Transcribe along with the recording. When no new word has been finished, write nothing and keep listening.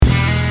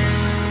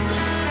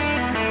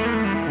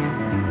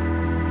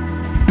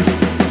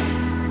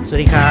ส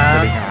วัสดีครับ ส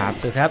วัสดีครับ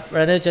สวัสดีครับ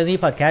Runner Journey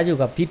Podcast อยู่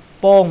กับพี่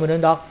โป้ง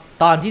Modern Dog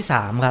ตอนที่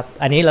3ครับ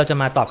อันนี้เราจะ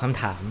มาตอบค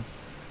ำถาม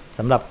ส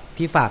ำหรับ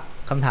ที่ฝาก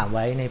คำถามไ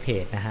ว้ในเพ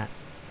จนะฮะ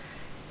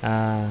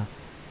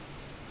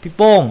พี่โ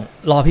ป้ง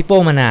รอพี่โป้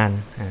งมานาน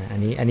อัน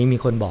นี้มี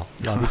คนบอก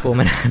รอพี่โป้ง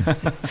มานาน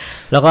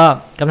แล้วก็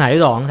คำถาม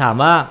ที่2ถาม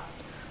ว่า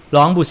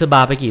ร้องบุษบ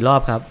าไปกี่รอ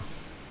บครับ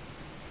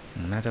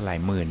น่าจะหลาย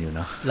หมื่นอยู่เ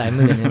นาะหลายห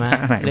มื่นใช่ไหม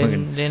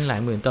เล่นหลาย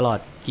หมื่นตลอด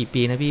กี่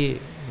ปีนะพี่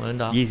Modern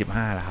Dog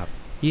 25แล้วครับ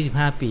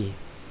25 ปี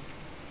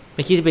ไ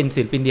ม่คิดจะเป็น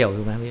ศิลปินเดี่ยว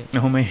ถูกไหมพี่โ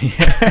อ้ไม่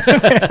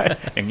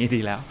อย่างนี้ดี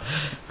แล้ว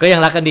ก็ยัง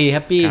รักกันดีแฮ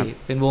ปปี้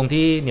เป็นวง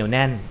ที่เหนียวแ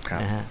น่น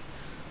นะฮะ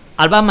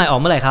อัลบั้มใหม่ออก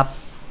เมื่อไหร่ครับ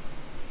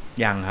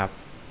ยังครับ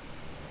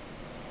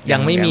ยั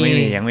งไม่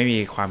มี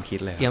ความคิด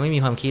เลยยังไม่มี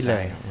ความคิดเล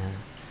ย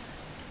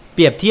เป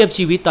รียบเทียบ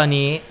ชีวิตตอน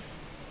นี้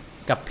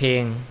กับเพล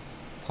ง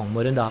ของ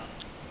Modern Dog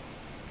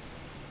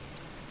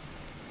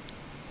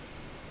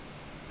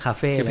คาเ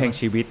ฟ่คือเพลง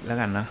ชีวิตแล้ว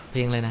กันนะเพ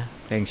ลงอะไรนะ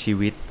เพลงชี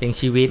วิต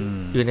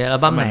อยู่ในอัล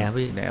บั้มไหนครับ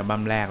พี่ในอัลบั้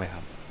มแรกเลยค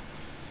รับ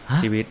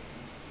ชีวิต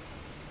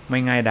ไม่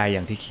ง่ายใดอ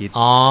ย่างที่คิด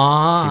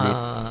ชีวิต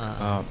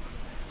ก็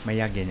ไม่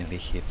ยากเย็นอย่าง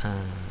ที่คิด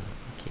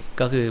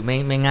ก็คือ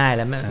ไม่ง่ายแ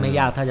ละไม่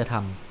ยากถ้าจะท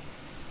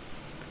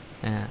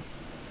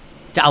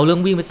ำจะเอาเรื่อ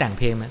งวิ่งไปแต่ง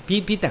เพลงไหม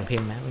พี่แต่งเพล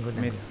งไหมเป็นคนแ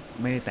ต่ง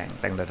ไม่ได้แต่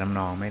งแต่ทำน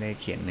องไม่ได้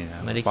เขียนเนื้อ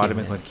ปอจะเ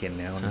ป็นคนเขียนเ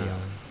นื้อคนเดียว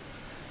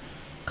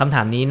คำถ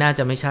ามนี้น่าจ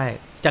ะไม่ใช่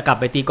จะกลับ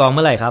ไปตีกลองเ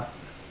มื่อไหร่ครับ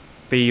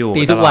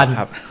ตีทุกวัน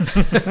ครับ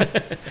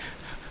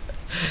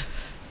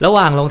ระห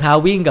ว่างรองเท้า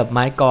วิ่งกับไ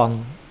ม้กลอง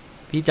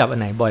พี่จับอัน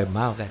ไหนบ่อย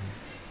มากกัน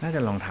น่าจะ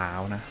รองเท้า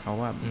นะเพราะ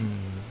ว่า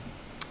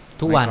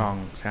ทุกวันไม้กลอง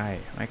ใช่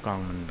ไม้กลอง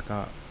มันก็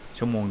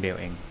ชั่วโมงเดียว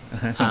เอง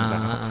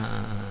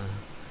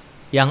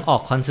ยังออ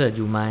กคอนเสิร์ตอ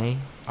ยู่ไหม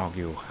ออก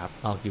อยู่ครับ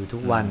ออกอยู่ทุ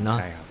กวันเนาะ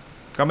ใช่ครับ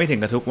ก็ไม่ถึง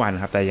กับทุกวัน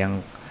ครับแต่ยัง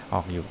อ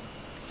อกอยู่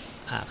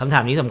คำถา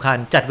มนี้สำคัญ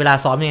จัดเวลา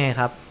ซ้อมยังไง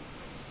ครับ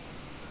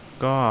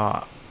ก็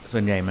ส่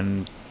วนใหญ่มัน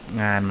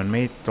งานมันไ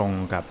ม่ตรง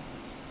กับ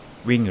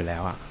วิ่งอยู่แล้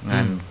วอ่ะ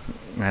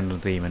งานดน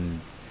ตรีมัน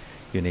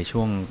อยู่ใน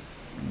ช่วง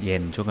เย็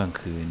นช่วงกลาง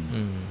คืน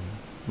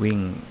วิ่ง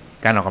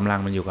การออกกำลัง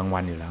มันอยู่กลางวั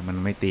นอยู่แล้วมัน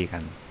ไม่ตีกั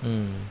น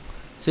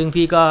ซึ่ง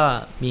พี่ก็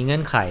มีเงื่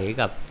อนไข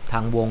กับทา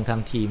งวงทา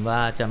งทีมว่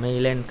าจะไม่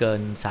เล่นเกิ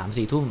น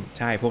 3-4 ทุ่ม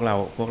ใช่พวกเ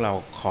รา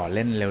ขอเ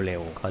ล่นเร็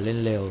วขอเล่น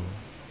เร็ว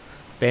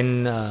เป็น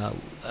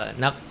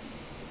นัก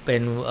เป็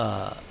น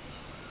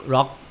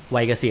ร็อก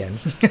วัยเกษียณ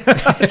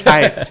ใช่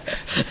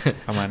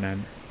ประมาณนั้น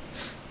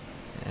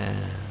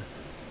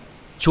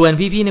ชวน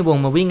พี่ๆในวง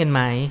มาวิ่งกันไ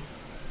หม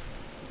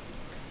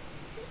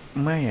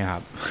ไม่ครั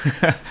บ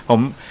ผ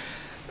ม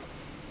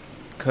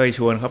เคยช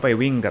วนเขาไป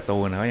วิ่งกับตู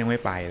นเขายังไม่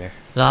ไปเลย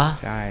เหรอ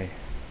ใช่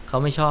เขา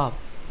ไม่ชอบ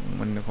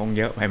มันคง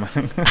เยอะไปมั้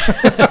ง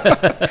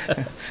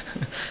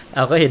เอ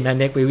าก็เห็นนัน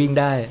เน็กไปวิ่ง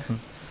ได้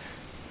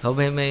เขาไ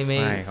ม่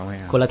เขาไม่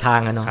คนละทาง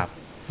กันเนาะ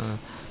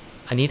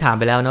อันนี้ถาม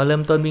ไปแล้วเนาะเริ่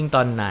มต้นวิ่งต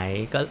อนไหน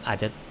ก็อาจ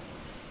จะ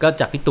ก็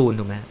จากพี่ตูน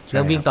ถูกไหมเ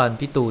ริ่มวิ่งตอน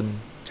พี่ตูน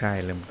ใช่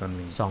เริ่มต้น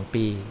วิ่ง2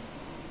 ปี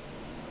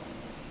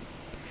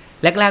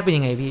แรกๆเป็น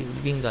ยังไงพี่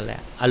วิ่งตอนแร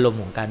กอารมณ์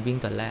ของการวิ่ง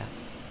ตอนแรก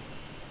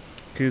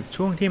คือ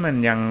ช่วงที่มัน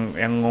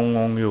ยังง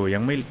งอยู่ยั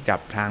งไม่จั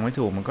บทางไม่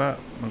ถูกมันก็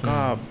เห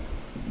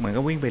มือน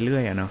ก็วิ่งไปเรื่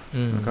อยอะเนาะ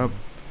มันก็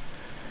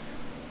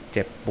เ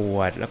จ็บปว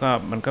ดแล้วก็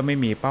มันก็ไม่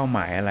มีเป้าหม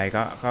ายอะไร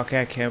ก็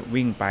แค่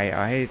วิ่งไปเอ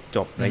าให้จ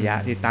บระยะ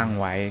ที่ตั้ง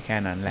ไว้แค่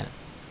นั้นแหละ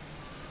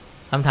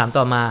คำถาม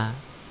ต่อมา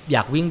อย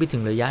ากวิ่งไปถึ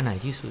งระยะไหน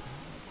ที่สุด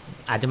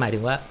อาจจะหมายถึ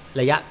งว่า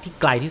ระยะที่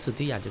ไกลที่สุด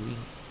ที่อยากจะวิ่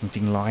งจ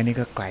ริงๆ100นี่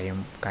ก็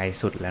ไกล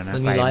สุดแล้วนะมั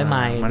นมี100 ไม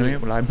ล์มันไม่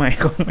100 ไมล์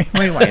ก็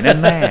ไม่ไหว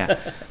แน่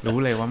ๆรู้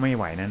เลยว่าไม่ไ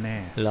หวแน่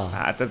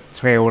ๆอาจจะเ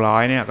ทรล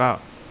100เนี่ยก็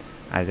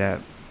อาจจะ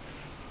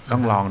ต้อ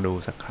งลองดู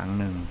สักครั้ง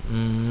นึง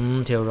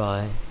เทรล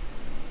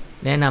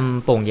100แนะน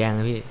ำโป่งแยง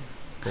นะพี่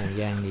โป่งแ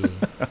ยงดี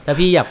ถ้า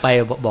พี่อยากไป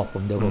บอกผ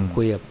มเดี๋ยวผม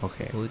คุยกับ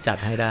จัด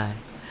ให้ได้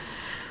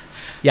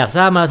อยากท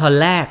ราบมาราธอน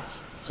แ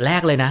ร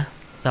กเลยนะ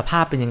สภ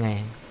าพเป็นยังไง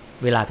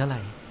เวลาเท่าไหร่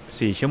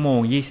4 ชั่วโมง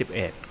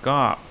 21ก็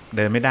เ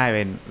ดินไม่ได้เ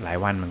ป็นหลาย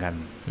วันเหมือนกัน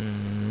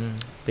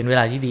เป็นเว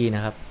ลาที่ดีน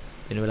ะครับ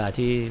เป็นเวลา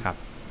ที่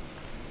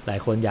หลาย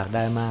คนอยากไ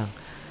ด้มาก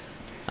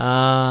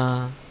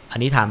อัน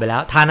นี้ถามไปแล้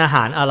วทานอาห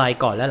ารอะไร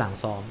ก่อนและหลัง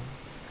ซ้อม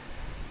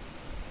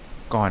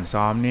ก่อน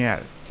ซ้อมเนี่ย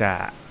จะ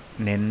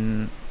เน้น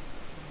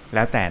แ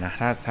ล้วแต่นะ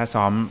ถ้า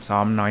ซ้อ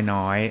มน้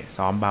อย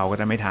ซ้อมเบาก็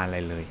จะไม่ทานอะไร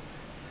เลย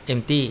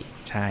empty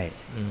ใช่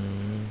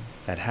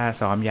แต่ถ้า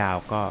ซ้อมยาว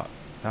ก็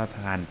ต้อง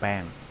ทานแป้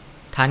ง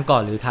ทานก่อ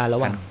นหรือทานระ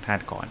หว่างทา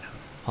นก่อน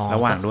ร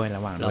ะหว่างด้วย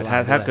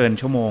ถ้าเกิน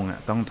ชั่วโมงอ่ะ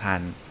ต้องทา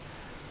น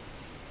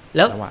แ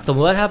ล้วสมม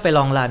ติว่าถ้าไปล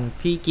องรัน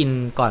พี่กิน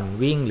ก่อน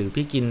วิ่งหรือ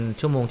พี่กิน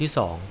ชั่วโมงที่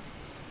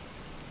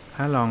2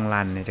ถ้าลอง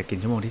รันเนี่ยจะกิน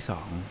ชั่วโมงที่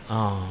2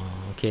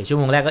โอเคชั่ว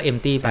โมงแรกก็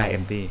empty ไป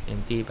empty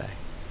ไป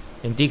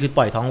empty คือป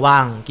ล่อยท้องว่า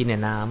งกินแต่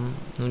น้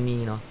ำนู่นนี่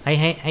เนาะใ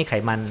ห้ไข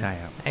มันใช่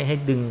ครับให้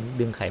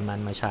ดึงไขมัน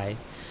มาใช้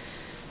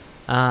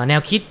แน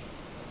วคิด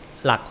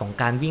หลักของ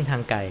การวิ่งทา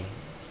งไกล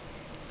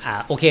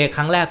โอเคค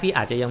รั้งแรกพี่อ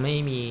าจจะยังไม่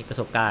มีประ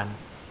สบการณ์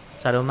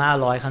ซาโดมา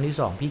100ครั้งที่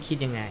2พี่คิด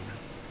ยังไง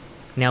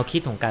แนวคิ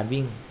ดของการ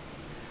วิ่ง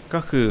ก็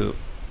คือ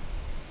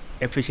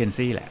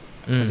efficiency แหละ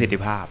ประสิทธิ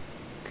ภาพ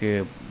คือ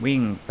วิ่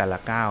งแต่ละ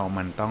ก้าว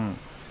มันต้อง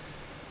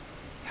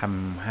ท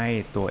ำให้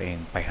ตัวเอง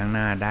ไปข้างห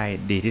น้าได้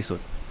ดีที่สุด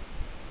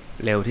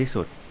เร็วที่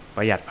สุดป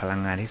ระหยัดพลั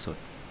งงานที่สุด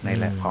ใน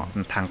ของ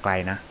ทางไกล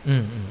นะ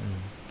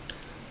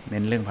เ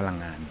น้นเรื่องพลัง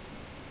งาน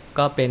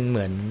ก็เป็นเห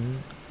มือน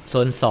โซ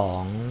น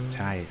2ใ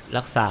ช่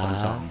รักษ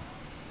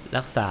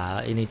า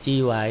energy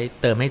ไว้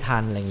เติมให้ทั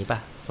นอะไรอย่างนี้ป่ะ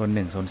โซน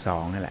1โซน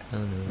2นั่นแหละ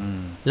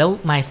แล้ว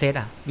mindset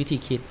อ่ะวิธี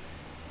คิด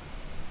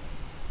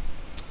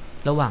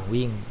ระหว่าง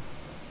วิ่ง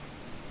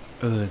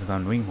ตอ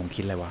นวิ่งผม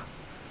คิดอะไรวะ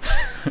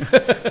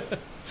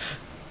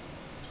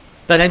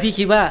ตอนนั้นพี่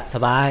คิดว่าส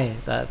บาย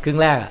แต่ครึ่ง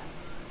แรกอ่ะ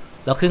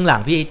แล้วครึ่งหลั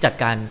งพี่จัด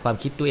การความ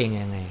คิดตัวเอง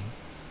ยังไง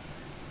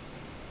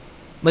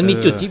มันมี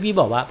จุดที่พี่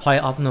บอกว่า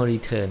point of no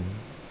return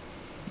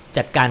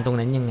จัดการตรง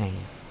นั้นยังไง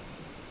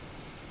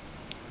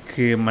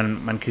คือ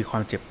มันคือควา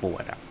มเจ็บปว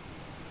ดอ่ะ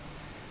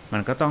มั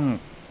นก็ต้อง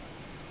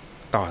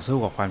ต่อสู้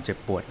กับความเจ็บ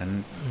ปวดนั้น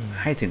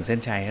ให้ถึงเส้น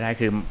ชัยให้ได้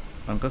คือ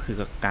มันก็คือ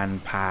การ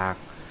พา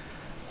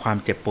ความ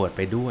เจ็บปวดไ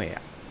ปด้วยอ่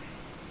ะ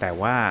แต่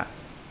ว่า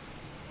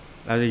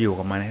เราจะอยู่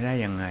กับมันให้ได้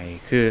ยังไง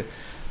คือ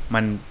มั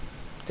น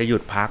จะหยุ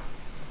ดพัก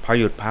พอ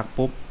หยุดพัก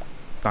ปุ๊บ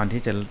ตอน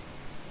ที่จะ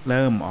เ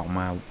ริ่มออกม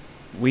า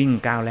วิ่ง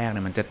ก้าวแรกเ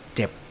นี่ยมันจะเ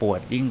จ็บปวด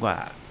ยิ่งกว่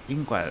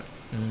า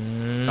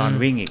ตอน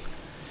วิ่งอีก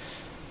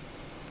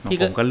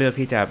ผมก็เลือก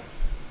ที่จะ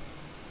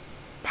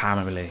พา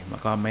มันไปเลยมัน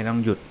ก็ไม่ต้อง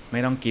หยุดไ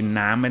ม่ต้องกิน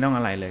น้ำไม่ต้อง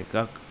อะไรเลย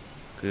ก็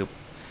คือ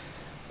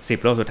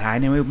10 โลสุดท้าย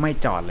เนี่ยไม่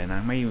จอดเลยนะ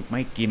ไ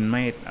ม่กินไ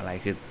ม่อะไร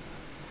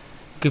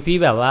คือพี่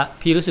แบบว่า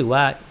พี่รู้สึกว่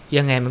า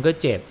ยังไงมันก็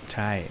เจ็บใ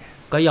ช่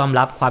ก็ยอม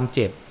รับความเ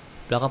จ็บ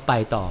แล้วก็ไป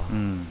ต่อ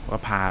ว่า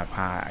พ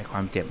าไอ้คว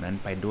ามเจ็บนั้น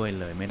ไปด้วย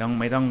เลยไม่ต้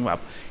องแบบ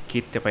คิ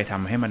ดจะไปท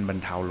ำให้มันบรร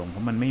เทาลงเพร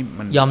าะ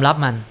มันยอมรับ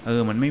มัน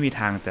มันไม่มี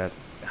ทางจะ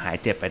หาย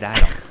เจ็บไปได้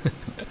หรอก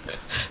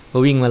ก็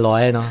วิ่งมา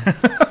100เนาะ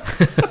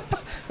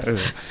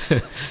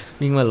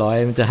วิ่งมา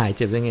100มันจะหายเ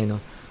จ็บได้ไงเนา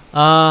ะ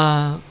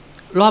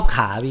รอบข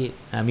าพี่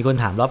มีคน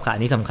ถามรอบขา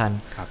นี่สำคัญ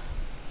ครับ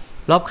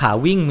รอบขา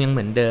วิ่งยังเห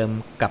มือนเดิม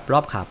กับรอ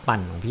บขาปั่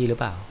นของพี่หรือ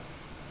เปล่า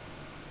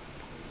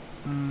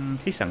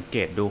ที่สังเก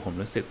ตดูผม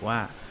รู้สึกว่า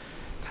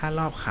ถ้า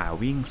รอบขา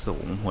วิ่งสู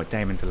งหัวใจ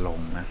มันจะลง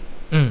นะ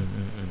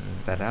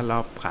แต่ถ้ารอ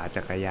บขา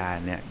จักรยาน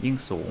เนี่ยยิ่ง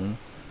สูง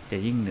จะ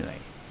ยิ่งเหนื่อย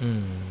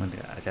มัน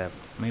อาจจะ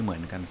ไม่เหมือ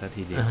นกันซะ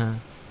ทีเดียว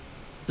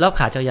รอบ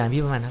ขาจักรยาน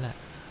พี่ประมาณเท่าไหร่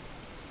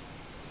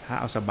ถ้า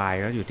เอาสบาย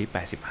ก็อยู่ที่8585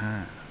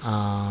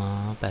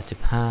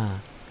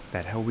แต่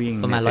ถ้าวิ่ง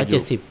ประมาณ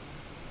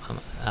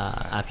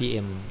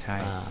170rpm ใช่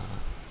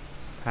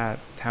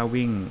ถ้า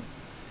วิ่ง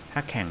ถ้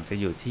าแข่งจะ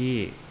อยู่ที่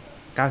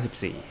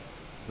94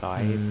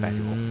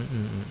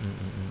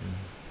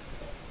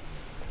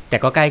 186แต่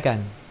ก็ใกล้กัน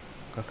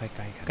ก็ใกล้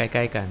ๆกันใก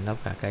ล้ๆกันรอบ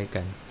ขาใกล้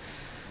กัน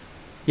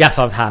อยากส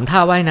อบถามท่า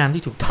ว่ายน้ำ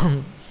ที่ถูกต้อง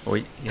โอ๊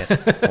ย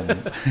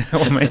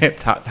ผมไม่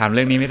ถามเ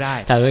รื่องนี้ไม่ได้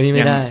ถามเรื่องนี้ไ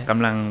ม่ได้ก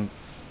ำลัง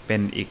เป็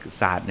นอีก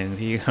ศาสตร์หนึ่ง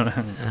ที่กำลั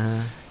ง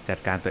จัด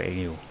การตัวเอง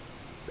อยู่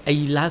ไอ้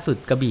ล่าสุด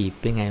กระบี่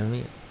เป็นไงมั้ง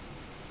พี่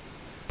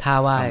ท่า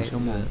ว่าย2 ชั่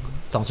วโม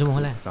งเ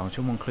ท่าไหร่2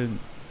 ชั่วโมงครึ่ง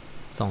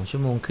2 ชั่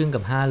วโมงครึ่ง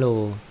กับ5 โล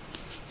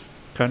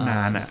ก็น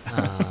านอ่ะ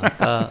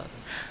ก็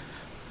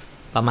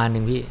ประมาณนึ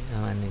งพี่ป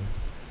ระมาณนึง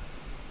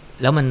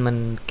แล้วมัน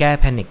แก้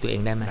แพนิคตัวเอ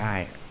งได้ไหมได้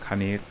คราว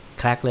นี้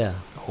แคร็กเลย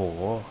โห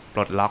ป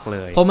ลดล็อกเล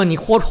ยเพราะมันนี่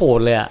โคตรโหด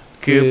เลยอ่ะ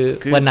คือ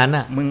วันนั้น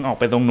อ่ะมึงออก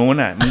ไปตรงนู้น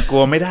อ่ะมึงกลั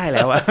วไม่ได้แ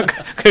ล้วอ่ะ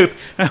คือ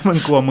ถ้ามึง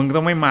กลัวมึงต้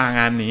องไม่มา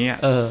งานนี้อ่ะ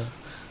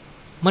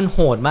มันโห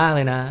ดมากเ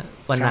ลยนะ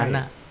วันนั้น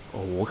อ่ะโ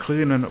อ้โหคลื่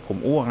นมันผม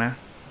อ้วกนะ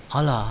อ๋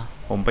อเหรอ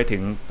ผมไปถึ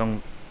งตรง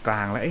กล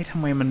างแล้วทำ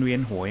ไมมันเวีย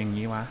นหัวอย่าง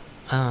นี้วะ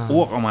อ้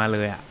วกออกมาเล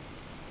ยอ่ะ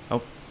แล้ว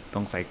ต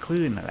รงใส่ค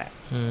ลื่นนั่นแหละ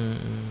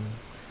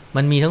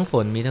มันมีทั้งฝ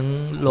นมีทั้ง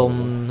ลม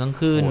ทั้ง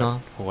คลื่นเนาะ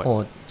โห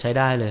ดใช้ไ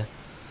ด้เลย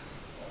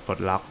ปลด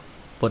ล็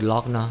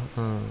อกเนาะโ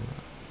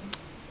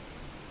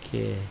อเค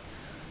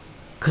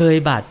เคย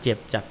บาดเจ็บ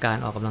จากการ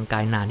ออกกำลังกา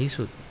ยนานที่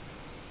สุด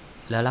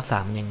แล้วรักษา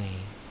มันยังไง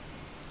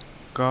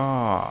ก็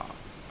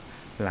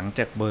หลังจ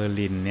ากเบอร์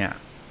ลินเนี่ย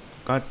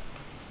ก็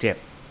เจ็บ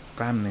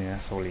กล้ามเนื้อ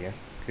โซเลียส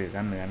คือกล้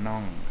ามเนื้อน่อ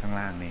งข้าง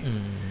ล่างนี่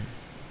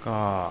ก็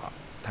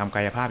ทำก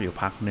ายภาพอยู่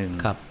พักหนึ่ง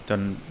จน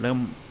เริ่ม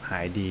หา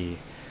ยดี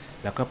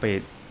แล้วก็ไป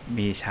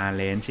มีชาเ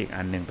ลนจ์อีก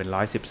อันหนึ่งเป็น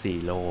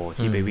114 โล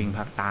ที่ไปวิ่งภ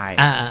าคใต้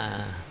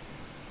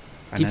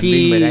ที่พี่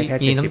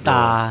มีน้ำต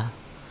า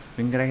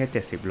วิ่งก็ได้แค่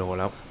70 โล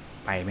แล้ว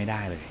ไปไม่ไ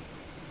ด้เลย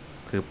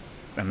คือ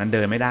อันนั้นเ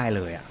ดินไม่ได้เ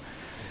ลยอ่ะ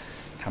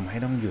ทำให้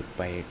ต้องหยุดไ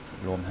ป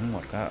รวมทั้งหม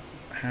ดก็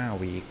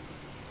5 วีค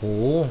โห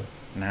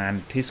นาน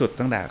ที่สุด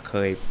ตั้งแต่เค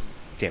ย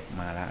เจ็บ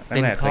มาแล้วตั้ง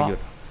แต่เคยหยุด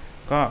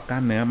ก็กล้า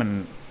มเนื้อ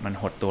มัน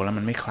หดตัวแล้ว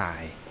มันไม่คลา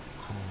ย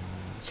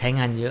ใช้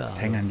งานเยอะใ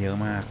ช้งานเยอะ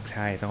มากใ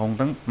ช่แต่คง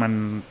ต้องมัน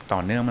ต่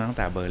อเนื่องมาตั้ง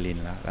แต่เบอร์ลิน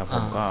แล้วผ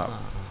มก็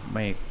ไ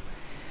ม่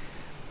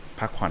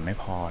พักผ่อนไม่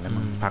พอแล้ว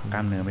มันพักกล้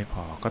ามเนื้อไม่พ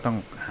อก็ต้อง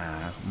หา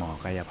หมอ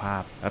กายภา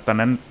พแล้วตอน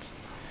นั้น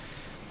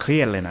เครี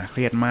ยดเลยนะเค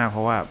รียดมากเพร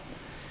าะว่า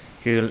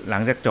คือหลั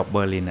งจากจบเบ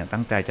อร์ลินเนี่ย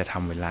ตั้งใจจะท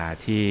ำเวลา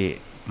ที่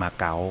มา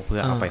เก๊าเพื่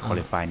อเอาไปควอ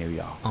ลิฟายนิว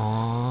ยอร์ก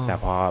แต่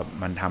พอ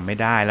มันทำไม่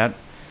ได้แล้ว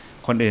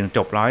คนอื่นจ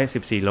บ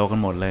114 โลกัน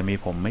หมดเลยมี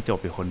ผมไม่จบ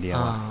อยู่คนเดียว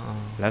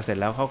แล้วเสร็จ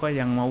แล้วเขาก็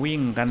ยังมาวิ่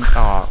งกัน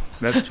ต่อ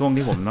แล้วช่วง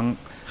ที่ผมต้อง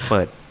เ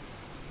ปิด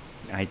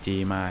IG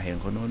มาเห็น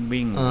คนนู้น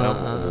วิ่งแล้ว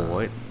โอ้โห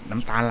น้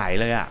ำตาไหล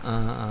เลยอ่ะ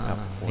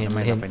ทำไม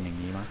เราเป็นอย่าง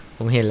นี้มั้ยผ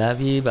มเห็นแล้ว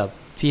พี่แบบ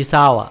พี่เศ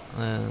ร้าอ่ะ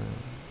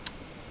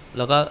แ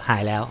ล้วก็หา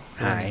ยแล้ว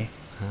ห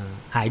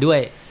หายด้วย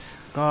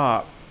ก็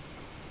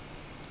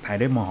ถ่าย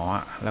ด้วยหมอ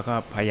แล้วก็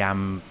พยายาม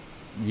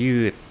ยื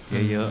ด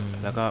เยอะ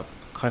ๆแล้วก็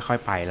ค่อย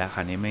ๆไปแล้วคร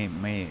าวนี้ไ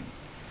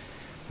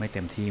ม่เ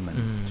ต็มที่เหมือน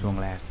ช่วง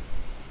แรก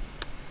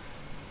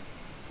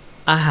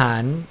อาหา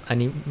รอัน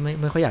นี้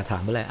ไม่ค่อยอยากถา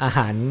มอะไรอาห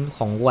ารข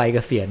องวัยเก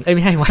ษียณไ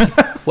ม่ใช่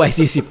วัย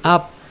40อั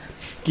พ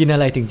กินอะ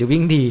ไรถึงจะ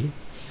วิ่งดี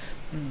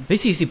เฮ้ย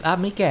40อัพ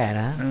ไม่แก่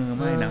นะ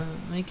ไม่นะ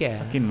ไม่แก่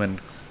กินเหมือน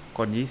ค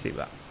น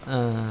20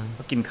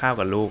ก็กินข้าว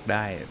กับลูกไ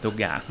ด้ทุก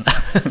อย่าง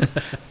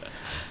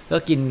ก็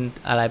กิน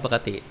อะไรปก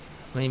ติ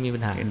ไม่มีปั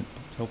ญหา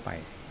ทั่วไ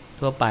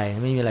ป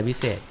ไม่มีอะไรพิ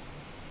เศษ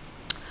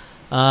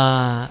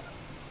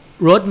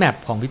โรดแมป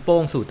ของพี่โป้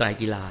งสู่ไตร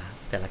กีฬา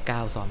แต่ละก้า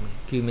วซ้อม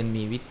คือมัน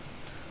มี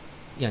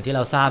อย่างที่เร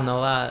าทราบนะ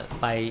ว่า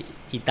ไป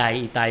อี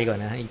ไตก่อน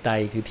นะอีไต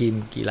คือทีม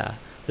กีฬา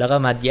แล้วก็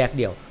มาแยก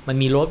เดี่ยวมัน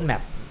มีโรดแม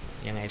ป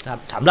ยังไงครับ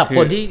สำหรับค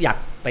นที่อยาก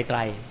ไปไตร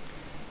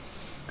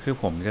คือ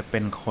ผมจะเป็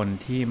นคน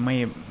ที่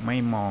ไม่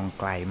มอง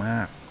ไกลมา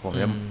กผม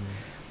จะ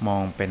มอ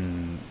งเป็น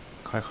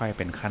ค่อยๆเ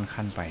ป็น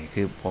ขั้นๆไป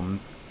คือผม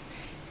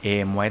เอ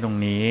มไว้ตรง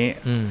นี้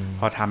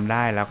พอทำไ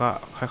ด้แล้วก็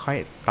ค่อย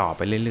ๆต่อไ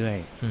ปเรื่อย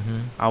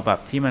ๆเอาแบบ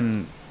ที่มัน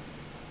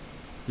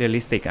เรียล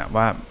ลิสติก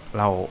ว่า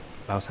เ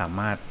ราสา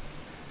มารถ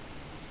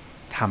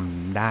ท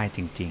ำได้จ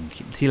ริง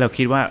ๆที่เรา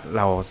คิดว่าเ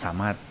ราสา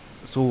มารถ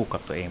สู้กั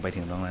บตัวเองไป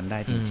ถึงตรงนั้นได้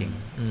จริง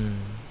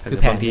ๆคือ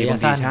บางที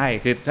ใช่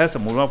คือถ้าส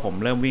มมุติว่าผม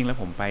เริ่มวิ่งแล้ว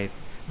ผมไป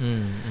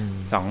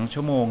2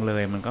 ชั่วโมงเล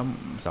ยมันก็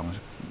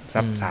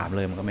3เ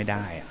ลยมันก็ไม่ไ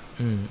ด้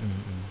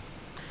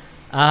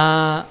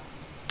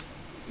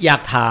อยา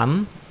กถาม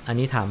อัน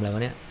นี้ถามอะไรว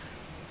ะเนี่ย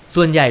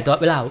ส่วนใหญ่ตอน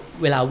เ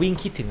วลาวิ่ง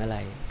คิดถึงอะไร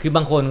คือบ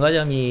างคนก็จ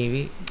ะ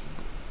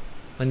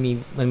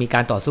มันมีกา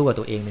รต่อสู้กับ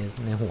ตัวเอง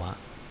ในหัว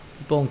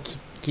พี่โป้ง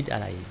คิดอะ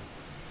ไร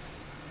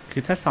คื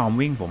อถ้าซ้อม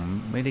วิ่งผม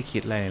ไม่ได้คิ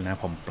ดอะไรเลยนะ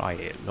ผมปล่อย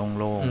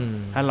โล่ง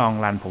ๆถ้าลอง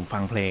รันผมฟั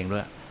งเพลงด้ว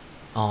ย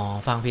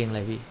ฟังเพลงอะไร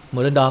พี่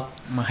Modern Dog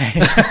ไม่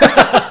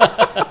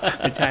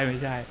ไม่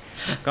ใช่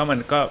ก็มัน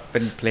ก็เป็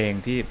นเพลง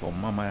ที่ผม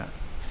เอาม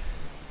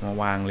า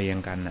วางเรียง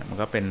กันน่ะมัน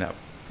ก็เป็นแบบ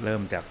เริ่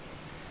มจาก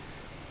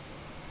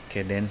เค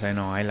เดนซ์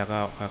น้อยแล้วก็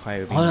ค่อย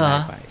ๆวิ่ง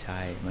ไปใช่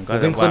มัน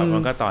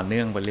ก็ต่อเนื่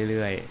องไปเ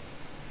รื่อย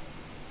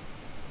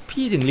ๆ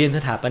พี่ถึงเรียนส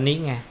ถาปนิก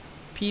ไง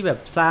พี่แบบ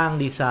สร้าง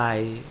ดีไซ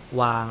น์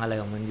วางอะไร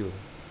ของมันอยู่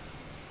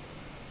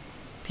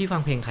พี่ฟั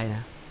งเพลงใครน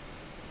ะ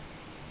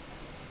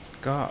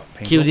ก็เพ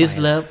ลง Kill This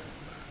Love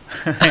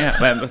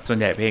แบบส่วน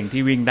ใหญ่เพลง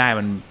ที่วิ่งได้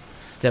มัน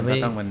จะไม่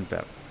ต้องมันแบ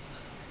บ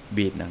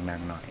บีทหนัก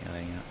ๆหน่อยอะไร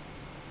เงี้ย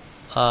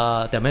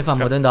แต่ไม่ฟัง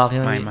Modern Dog ใช่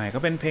ไหมไม่ก็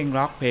เป็นเพลง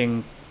ร็อกเพลง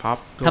พ็อป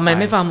ทำไม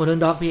ไม่ฟัง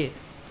Modern Dog พี่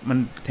มัน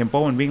เทมโป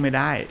มันวิ่งไม่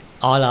ได้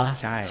เหรอ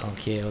ใช่โอ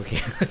เค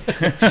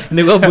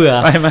นึกว่าเบื่อ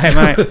ไ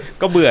ม่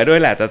ก็เบื่อด้วย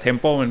แหละแต่เทม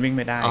โปมันวิ่งไ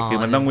ม่ได้คือ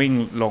มันต้องวิ่ง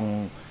ลง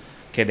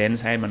เคเดน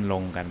ซ์ให้มันล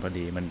งกันพอ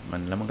ดีมั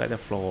นแล้วมันก็จะ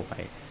โฟลว์ไป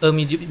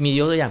มี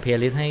ยกตัวอย่างเพล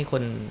ย์ลิสต์ให้ค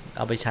นเ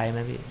อาไปใช้ไหม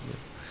พี่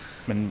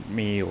มัน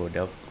มีอยู่เ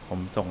ดี๋ยวผม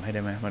ส่งให้ไ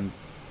ด้ไหม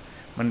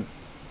มัน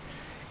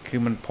คือ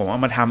ผมเอา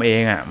มาทำเอ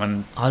งมัน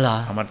เ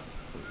อามา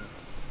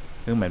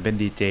คือเหมือนเป็น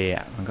ดีเจ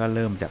มันก็เ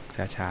ริ่มจาก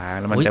ช้าๆ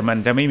แล้วมัน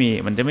จะไม่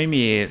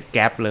มีแก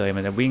ปเลย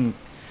มันจะวิ่ง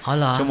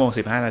ชั่วโมง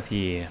15 นา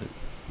ที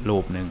ลู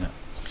ปนึง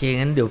โอเค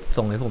งั้นเดี๋ยว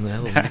ส่งให้ผมน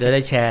ะผมจะไ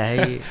ด้แชร์ให้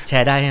แช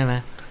ร์ได้ใช่ไหม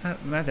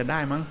น่าจะได้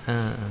มั้ง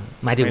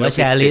หมายถึงว่าแช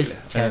ร์ลิสต์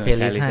แชร์เพลย์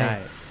ลิสต์ให้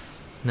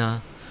เนาะ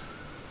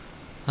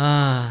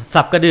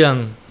สับกระเดื่อง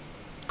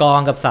กอง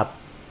กับสับ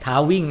เท้า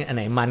วิ่งอันไ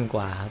หนมันก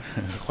ว่าครับ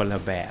คนละ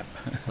แบบ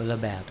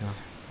เนาะ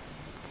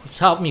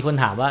ชอบมีคน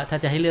ถามว่าถ้า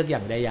จะให้เลือกอย่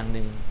างใดอย่างห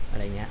นึ่งอะไ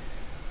รเงี้ย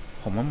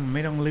ผมว่าไ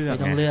ม่ต้องเลือก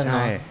ใ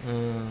ช่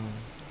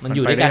มันอ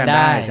ยู่ด้วยกันไ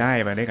ด้ใช่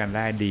ไปด้วยกันไ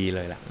ด้ดีเล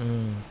ยล่ะ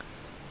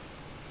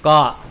ก็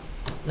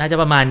น่าจะ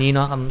ประมาณนี้เ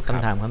นาะค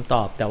ำถามคำต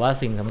อบแต่ว่า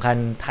สิ่งสำคัญ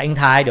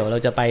ท้ายเดี๋ยวเรา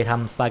จะไปท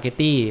ำสปาเกต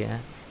ตี้น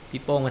ะ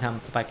พี่โป้งมาท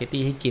ำสปาเกต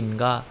ตี้ให้กิน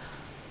ก็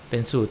เป็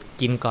นสูตร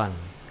กินก่อน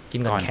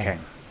แข่ง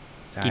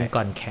กิน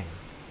ก่อนแข่ง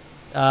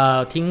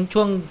ทิ้ง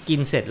ช่วงกิน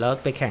เสร็จแล้ว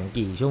ไปแข่ง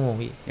กี่ชั่วโมง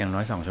พี่อย่างน้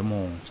อย2 ชั่วโม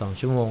ง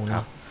เน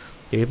าะ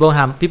เดี๋ยวพี่โ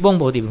ป้ง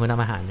ปกติเป็นคนท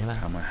ำอาหารใช่ไหม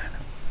ทำอาหาร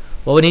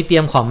วันนี้เตรี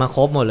ยมของมาค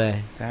รบหมดเลย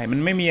ใช่มัน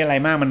ไม่มีอะไร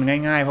มากมัน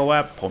ง่ายๆเพราะว่า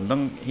ผมต้อ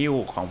งหิ้ว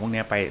ของพวก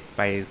นี้ไ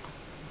ป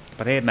ป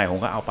ระเทศไหนผม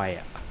ก็เอาไปเ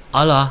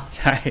หรอ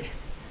ใช่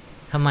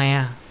ทำไม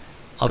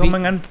ก็ไม่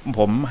งั้น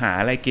ผมหา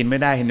อะไรกินไม่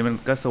ได้ทีนี้มัน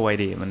ก็ซวย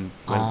ดิ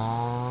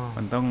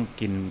มันต้อง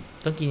กิน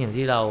อย่าง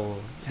ที่เรา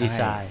ดีไ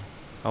ซน์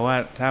เพราะว่า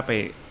ถ้าไป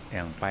อ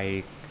ย่างไป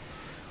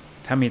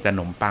ถ้ามีแต่ข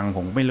นมปังผ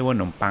มไม่รู้ว่าข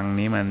นมปัง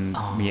นี้มัน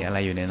มีอะไร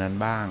อยู่ในนั้น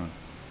บ้าง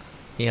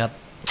นี่ครับ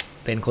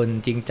เป็นคน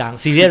จริงจัง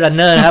ซีเรียสรันเ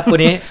นอร์นะครับค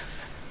นนี้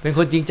เป็นค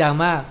นจริงจัง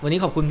มากวันนี้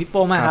ขอบคุณพี่โ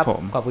ป้งมากครับ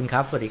ขอบคุณค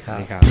รับสวัสดีค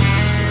รับ